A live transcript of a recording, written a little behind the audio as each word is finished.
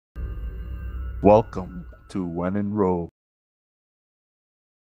Welcome to When in Rogue.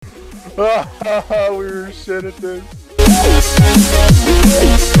 We were shit at this.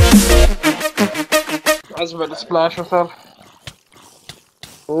 I was about to splash myself.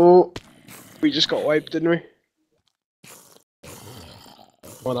 Oh, we just got wiped, didn't we?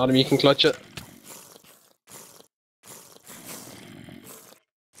 Come on, Adam, you can clutch it.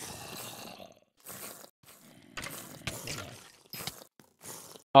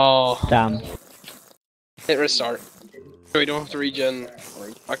 Oh, damn. Hit restart. So we don't have to regen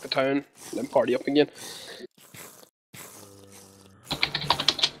or back to town and then party up again.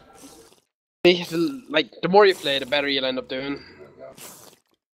 Like, the more you play, the better you'll end up doing.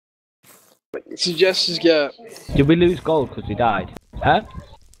 Like, suggest just get. Did we lose gold because we died? Huh?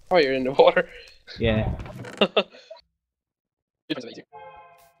 Oh, you're in the water. Yeah.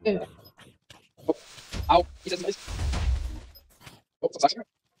 Yeah. Oh. Ow! He says nice. Oh, that's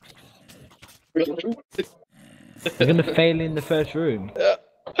We're gonna fail in the first room. Yeah.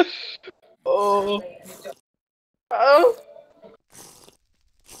 Oh. Ow!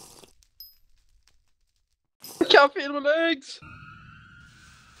 I can't feel my legs.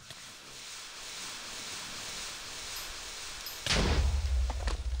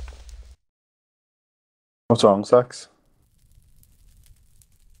 What's wrong, Sax?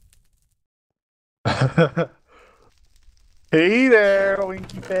 Hey there,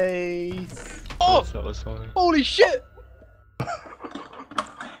 winky face. Oh! Holy shit!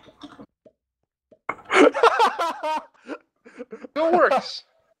 It works.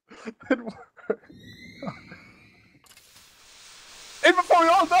 It worked. Hey, before we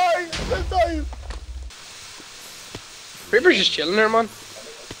all die! Let's die! Reaper's just chilling there, man.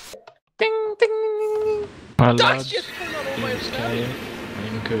 Ding, ding. My That's lads, just turned on all my it's understanding.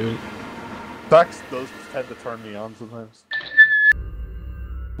 I'm cool. Sax does tend to turn me on sometimes.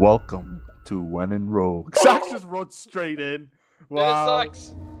 Welcome to When in Rogue. Sax just runs straight in. Wow. It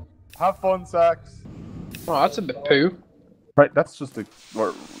sucks. Have fun, Sax. Oh, that's a bit poo. Right, that's just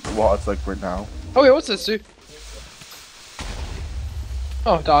what it's like right now. Oh wait, what's this do?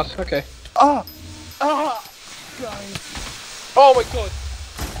 Oh, dot. Okay. Ah! Ah! Guys. Oh my god.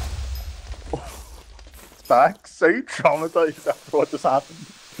 Sax, are you traumatized after what just happened?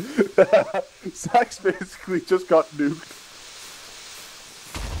 Sax basically just got nuked.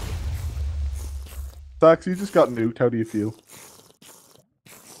 Sax, you just got nuked. How do you feel?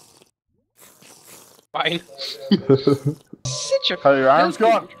 Fine. Sit Oh, your arm's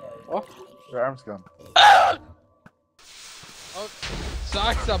gone. Oh. Your arm's gone. Ah! Oh,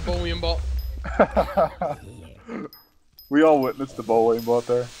 Sax that bowling bot. We all witnessed the bowling bot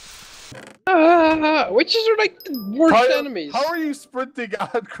there. Witches are like the worst enemies. How are you sprinting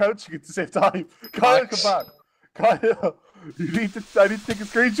and crouching at the same time? Kyle, come back. Kyle, I need to take a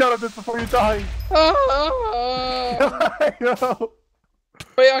screenshot of this before you die. Kyle.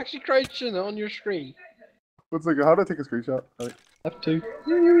 Are you actually crouching on your screen? One second, how do I take a screenshot? Right. F2.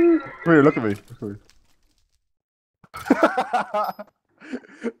 Come here, look at me. Look at me.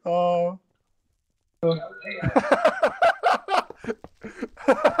 Oh. Oh.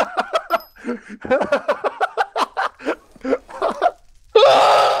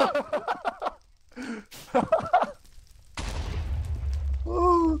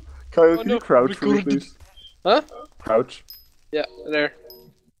 Kyle, can you crouch for me, please? Huh? Crouch. Yeah, there.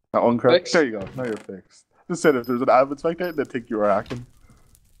 That one crouch. Fixed. There you go. Now you're fixed. Just said if there's an admin spectator, they'd think you were hacking.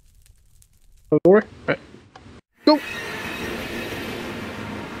 Right. Go!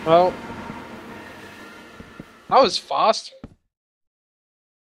 Well. That was fast.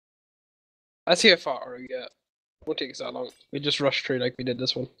 Let's see how far we get. Won't take us that long. We just rushed through like we did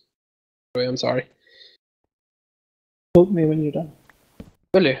this one. Anyway, I'm sorry. Help me when you're done.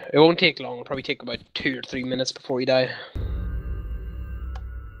 Will you? It won't take long. It'll probably take about 2 or 3 minutes before we die.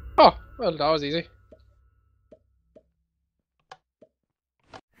 Oh, well, that was easy.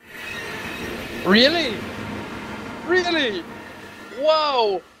 Really? Really?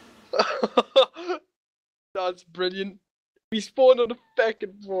 Wow! That's brilliant. We spawned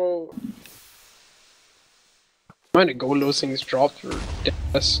unaffected, bro. The amount of gold those things dropped were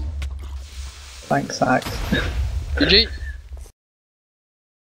ridiculous. Thanks, Sax. GG.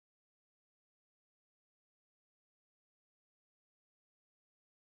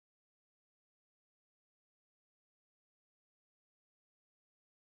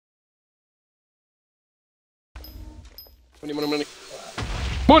 Money, money, money.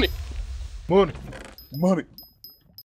 Money! Money! Money!